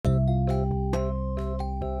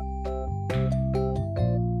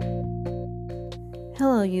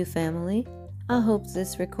Hello, you family. I hope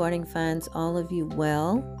this recording finds all of you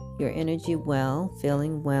well, your energy well,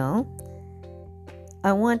 feeling well.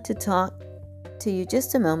 I want to talk to you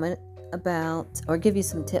just a moment about, or give you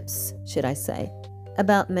some tips, should I say,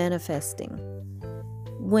 about manifesting.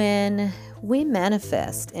 When we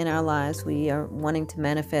manifest in our lives, we are wanting to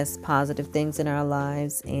manifest positive things in our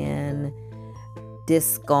lives and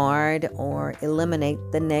discard or eliminate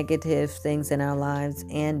the negative things in our lives.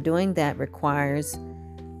 And doing that requires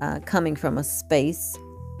coming from a space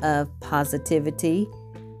of positivity,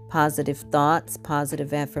 positive thoughts,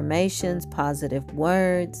 positive affirmations, positive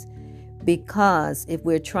words. Because if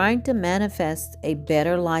we're trying to manifest a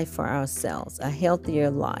better life for ourselves, a healthier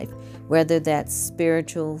life, whether that's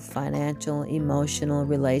spiritual, financial, emotional,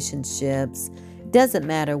 relationships, doesn't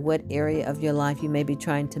matter what area of your life you may be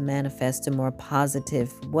trying to manifest a more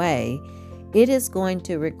positive way, it is going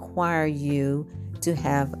to require you to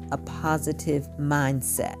have a positive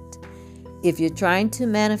mindset. If you're trying to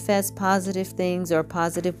manifest positive things or a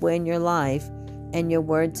positive way in your life and your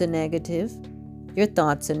words are negative, your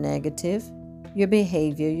thoughts are negative, your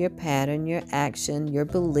behavior, your pattern, your action, your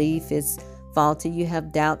belief is faulty, you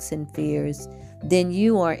have doubts and fears, then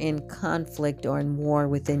you are in conflict or in war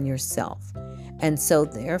within yourself. And so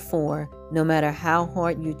therefore, no matter how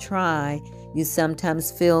hard you try, you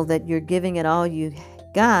sometimes feel that you're giving it all you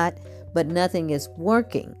got, but nothing is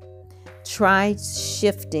working. Try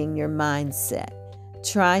shifting your mindset.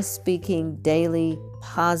 Try speaking daily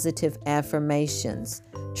positive affirmations.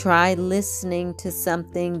 Try listening to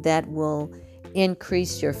something that will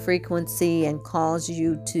increase your frequency and cause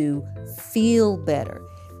you to feel better,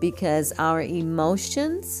 because our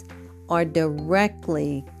emotions are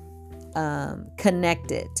directly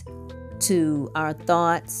connected to our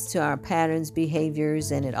thoughts, to our patterns,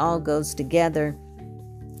 behaviors, and it all goes together.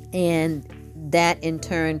 And that in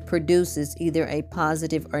turn produces either a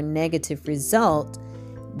positive or negative result,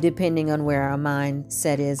 depending on where our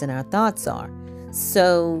mindset is and our thoughts are.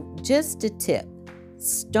 So just a tip,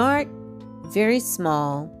 start very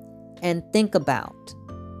small and think about,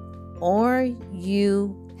 are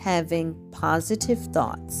you having positive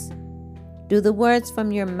thoughts? Do the words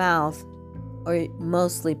from your mouth are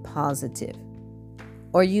mostly positive?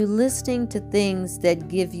 Are you listening to things that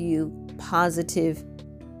give you positive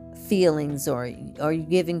feelings, or are you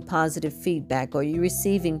giving positive feedback? Are you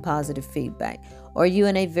receiving positive feedback? Are you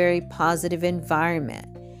in a very positive environment?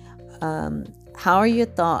 How are your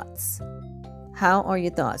thoughts? How are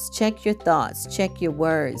your thoughts? Check your thoughts, check your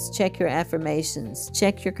words, check your affirmations,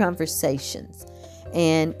 check your conversations.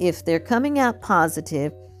 And if they're coming out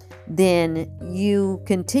positive, then you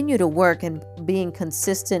continue to work and being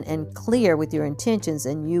consistent and clear with your intentions,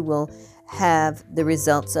 and you will have the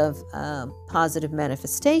results of positive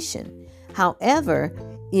manifestation. However,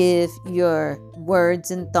 if your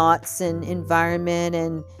words and thoughts and environment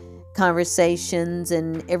and conversations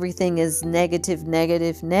and everything is negative,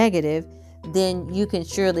 then you can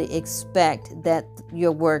surely expect that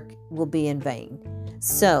your work will be in vain.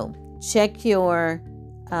 So check your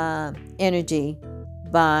energy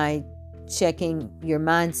by checking your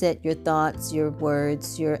mindset, your thoughts, your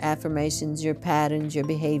words, your affirmations, your patterns, your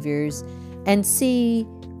behaviors, and see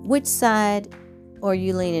which side are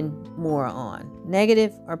you leaning more on,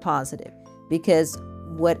 negative or positive. Because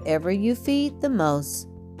whatever you feed the most,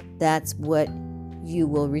 that's what you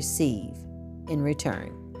will receive in return.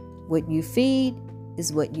 What you feed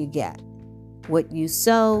is what you get. What you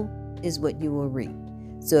sow is what you will reap.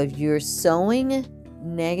 So if you're sowing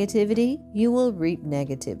negativity, you will reap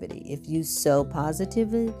negativity. If you sow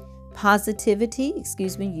positivity,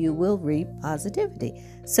 you will reap positivity.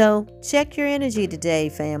 So check your energy today,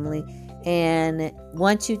 family. And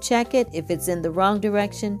once you check it, if it's in the wrong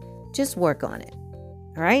direction, just work on it.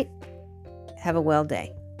 All right? Have a well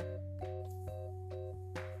day.